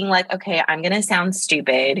is being like, okay, I'm going to sound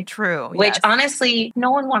stupid. True. Which honestly,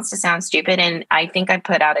 no one wants to sound stupid. And I think I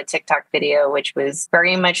put out a TikTok video, which was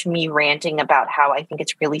very much me ranting about how I think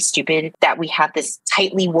it's really stupid that we have this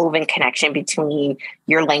tightly woven connection between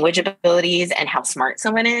your language abilities and how smart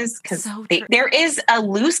someone is. Because there is a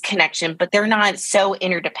loose connection, but they're not so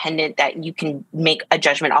interdependent that you can make a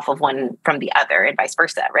judgment off of one from the other and vice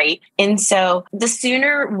versa, right? And so the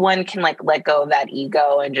sooner one can let go of that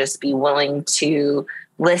ego and just be willing to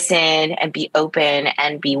listen and be open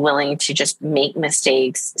and be willing to just make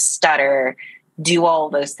mistakes, stutter, do all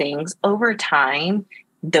those things over time,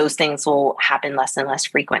 those things will happen less and less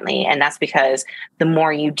frequently. And that's because the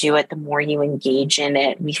more you do it, the more you engage in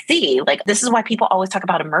it. We see, like, this is why people always talk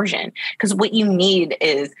about immersion, because what you need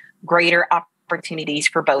is greater opportunities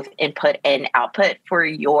for both input and output for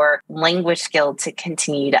your language skill to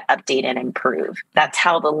continue to update and improve. That's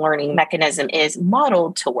how the learning mechanism is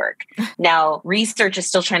modeled to work. Now, research is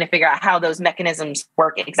still trying to figure out how those mechanisms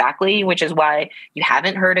work exactly, which is why you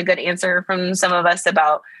haven't heard a good answer from some of us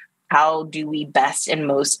about how do we best and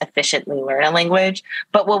most efficiently learn a language.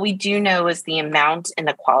 But what we do know is the amount and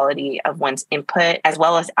the quality of one's input as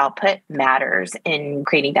well as output matters in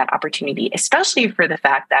creating that opportunity, especially for the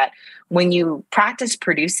fact that when you practice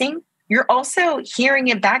producing, you're also hearing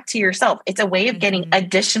it back to yourself. It's a way of getting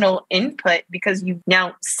additional input because you've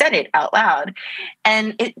now said it out loud.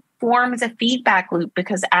 And it forms a feedback loop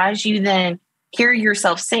because as you then hear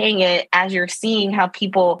yourself saying it, as you're seeing how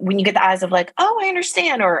people, when you get the eyes of like, oh, I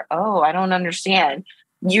understand, or, oh, I don't understand,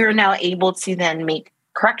 you're now able to then make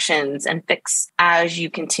corrections and fix as you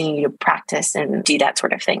continue to practice and do that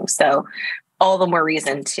sort of thing. So all the more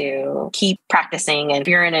reason to keep practicing. And if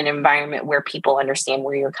you're in an environment where people understand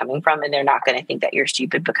where you're coming from and they're not going to think that you're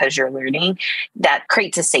stupid because you're learning, that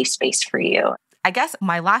creates a safe space for you. I guess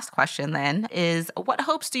my last question then is, what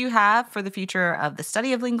hopes do you have for the future of the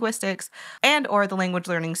study of linguistics and or the language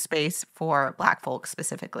learning space for Black folks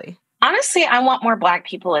specifically? Honestly, I want more Black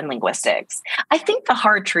people in linguistics. I think the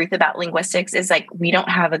hard truth about linguistics is like, we don't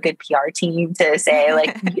have a good PR team to say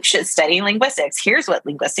like, you should study linguistics. Here's what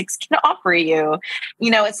linguistics can offer you.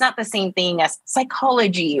 It's not the same thing as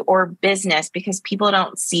psychology or business because people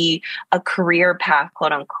don't see a career path,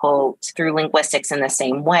 quote unquote, through linguistics in the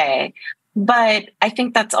same way. But I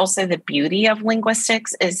think that's also the beauty of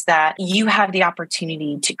linguistics is that you have the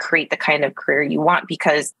opportunity to create the kind of career you want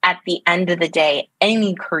because at the end of the day,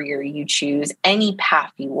 any career you choose, any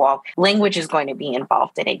path you walk, language is going to be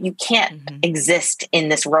involved in it. You can't exist in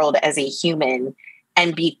this world as a human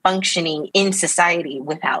and be functioning in society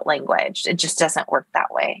without language. It just doesn't work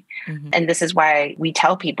that way. Mm-hmm. And this is why we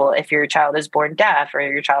tell people, if your child is born deaf or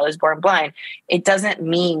your child is born blind, it doesn't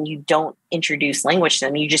mean you don't introduce language to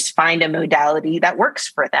them. You just find a modality that works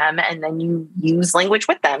for them, and then you use language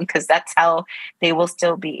with them, because that's how they will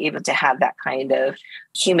still be able to have that kind of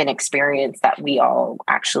human experience that we all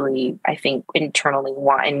actually, I think, internally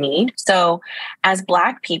want and need. So as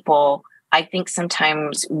Black people, I think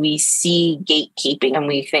sometimes we see gatekeeping and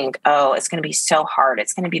we think, oh, it's going to be so hard.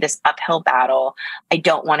 It's going to be this uphill battle. I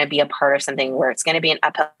don't want to be a part of something where it's going to be an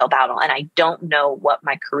uphill battle, and I don't know what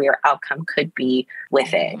my career outcome could be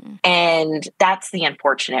with it. And that's the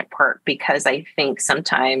unfortunate part, because I think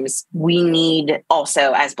sometimes we need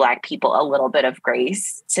also, as Black people, a little bit of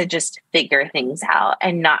grace to just figure things out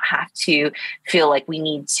and not have to feel like we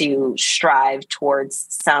need to strive towards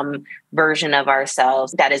some version of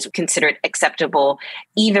ourselves that is considered acceptable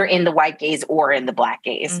either in the white gaze or in the Black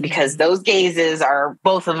gaze, because those gazes are,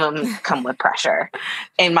 both of them come with pressure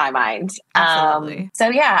in my mind. So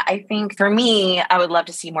yeah, I think for me, I would love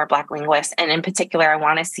to see more Black linguists. And in particular, I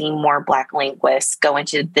want to see more Black linguists go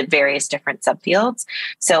into the various different subfields.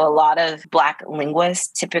 So a lot of Black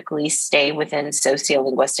linguists typically stay within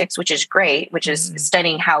sociolinguistics, which is great, which is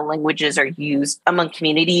studying how languages are used among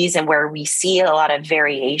communities, and where we see a lot of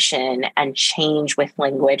variation and change with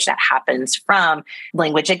language that happens from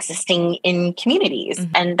language existing in communities.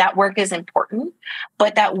 And that work is important,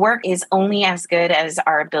 but that work is only as good as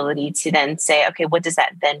our ability to then say, okay, what does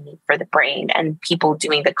that then mean for the brain? And people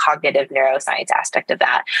doing the cognitive neuroscience aspect of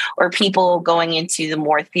that, or people going into the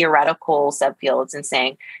more theoretical subfields and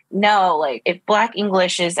saying, no, like if Black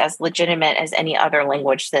English is as legitimate as any other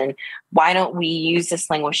language, then why don't we use this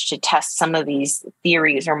language to test some of these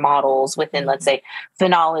theories or models within, let's say,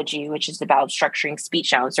 phonology, which is about structuring speech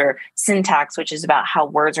sounds, or syntax, which is about how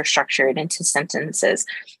words are structured into sentences.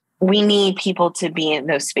 We need people to be in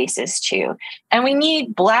those spaces too. And we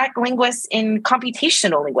need Black linguists in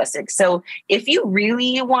computational linguistics. So if you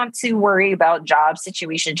really want to worry about job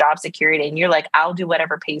situation, job security, and you're like, I'll do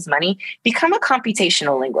whatever pays money, become a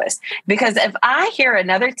computational linguist. Because if I hear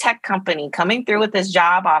another tech company coming through with this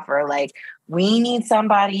job offer, like, we need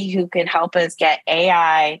somebody who can help us get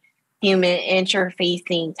AI, human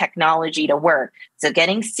interfacing technology to work. So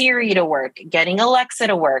getting Siri to work, getting Alexa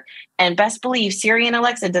to work. And best believe Siri and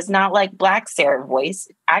Alexa does not like Black Sarah voice.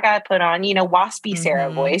 I got to put on, waspy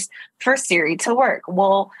Sarah voice for Siri to work.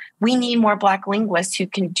 Well, we need more Black linguists who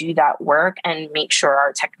can do that work and make sure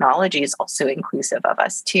our technology is also inclusive of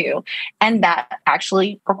us too. And that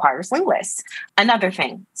actually requires linguists. Another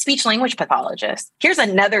thing, speech language pathologists. Here's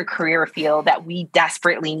another career field that we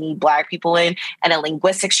desperately need Black people in, and a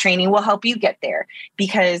linguistics training will help you get there,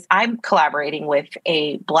 because I'm collaborating with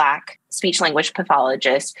a Black speech language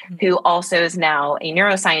pathologist who also is now a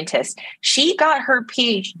neuroscientist. She got her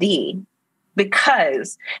PhD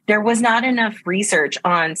because there was not enough research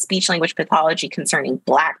on speech language pathology concerning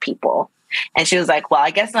Black people. And she was like, well,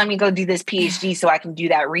 I guess let me go do this PhD so I can do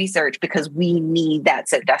that research, because we need that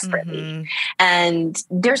so desperately. And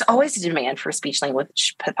there's always a demand for speech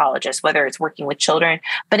language pathologists, whether it's working with children,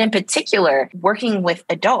 but in particular, working with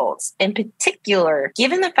adults. In particular,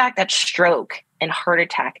 given the fact that stroke and heart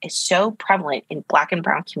attack is so prevalent in Black and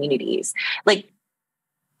brown communities, like,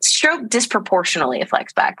 stroke disproportionately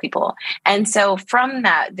affects Black people. And so from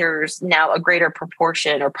that, there's now a greater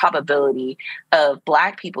proportion or probability of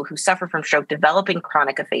Black people who suffer from stroke developing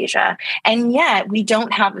chronic aphasia. And yet we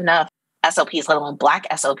don't have enough SLPs, let alone Black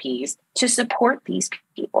SLPs, to support these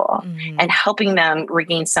people and helping them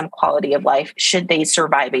regain some quality of life should they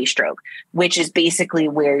survive a stroke, which is basically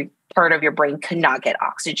where part of your brain could not get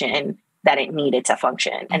oxygen that it needed to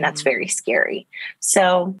function. And that's very scary.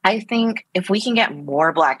 So I think if we can get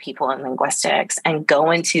more Black people in linguistics and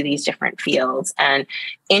go into these different fields and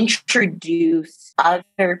introduce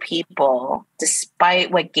other people,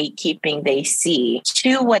 despite what gatekeeping they see,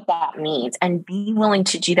 to what that means, and be willing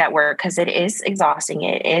to do that work, because it is exhausting.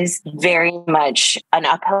 It is very much an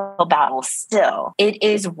uphill battle still. It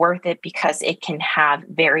is worth it because it can have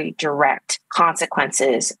very direct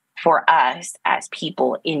consequences for us as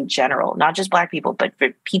people in general, not just Black people, but for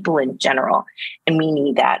people in general. And we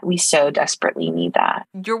need that. We so desperately need that.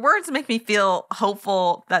 Your words make me feel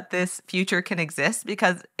hopeful that this future can exist,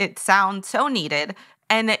 because it sounds so needed.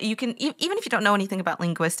 And you can, even if you don't know anything about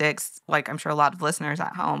linguistics, like I'm sure a lot of listeners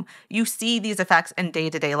at home, you see these effects in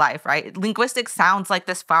day-to-day life, right? Linguistics sounds like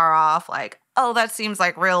this far off, like, oh, that seems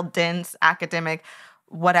like real dense academic.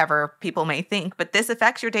 whatever people may think, but this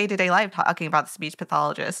affects your day-to-day life, talking about the speech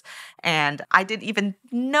pathologist. And I didn't even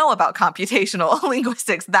know about computational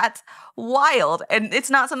linguistics. That's wild. And it's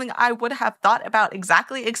not something I would have thought about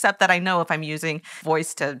exactly, except that I know if I'm using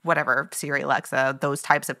voice to whatever, Siri, Alexa, those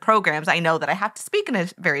types of programs, I know that I have to speak in a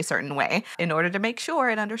very certain way in order to make sure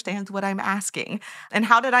it understands what I'm asking. And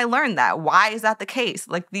how did I learn that? Why is that the case?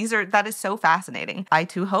 Like that is so fascinating. I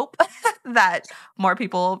too hope that more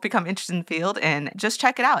people become interested in the field, and just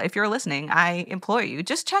check it out. If you're listening, I implore you,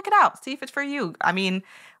 just check it out. See if it's for you. I mean,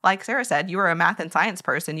 like Sarah said, you were a math and science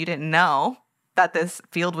person. You didn't know that this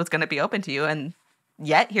field was going to be open to you, and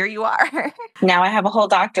yet here you are. Now I have a whole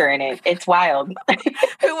doctor in it. It's wild.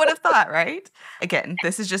 Who would have thought, right? Again,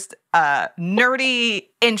 this is just a nerdy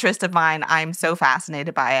interest of mine. I'm so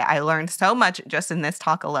fascinated by it. I learned so much just in this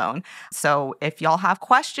talk alone. So if y'all have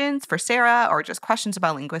questions for Sarah or just questions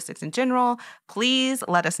about linguistics in general, please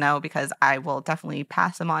let us know, because I will definitely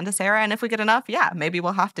pass them on to Sarah. And if we get enough, maybe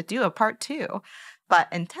we'll have to do a part 2. But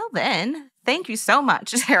until then, thank you so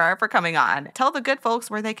much, Sarah, for coming on. Tell the good folks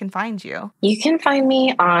where they can find you. You can find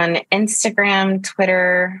me on Instagram,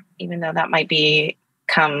 Twitter, even though that might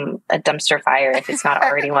become a dumpster fire if it's not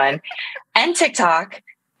already one, and TikTok,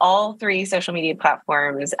 all 3 social media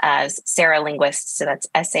platforms as Sarah Linguist. So that's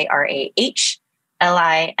SarahLinguist.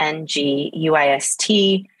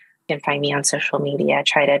 You can find me on social media. I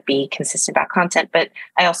try to be consistent about content, but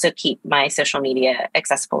I also keep my social media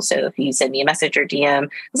accessible. So if you send me a message or DM,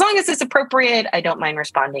 as long as it's appropriate, I don't mind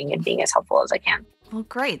responding and being as helpful as I can. Well,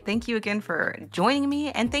 great. Thank you again for joining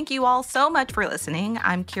me. And thank you all so much for listening.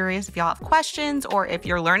 I'm curious if y'all have questions, or if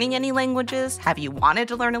you're learning any languages. Have you wanted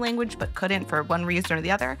to learn a language but couldn't for one reason or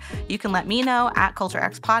the other? You can let me know at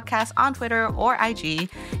CultureX Podcast on Twitter or IG.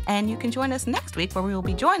 And you can join us next week, where we will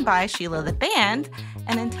be joined by Sheila the Band.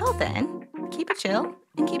 And until then, keep it chill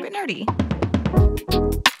and keep it nerdy.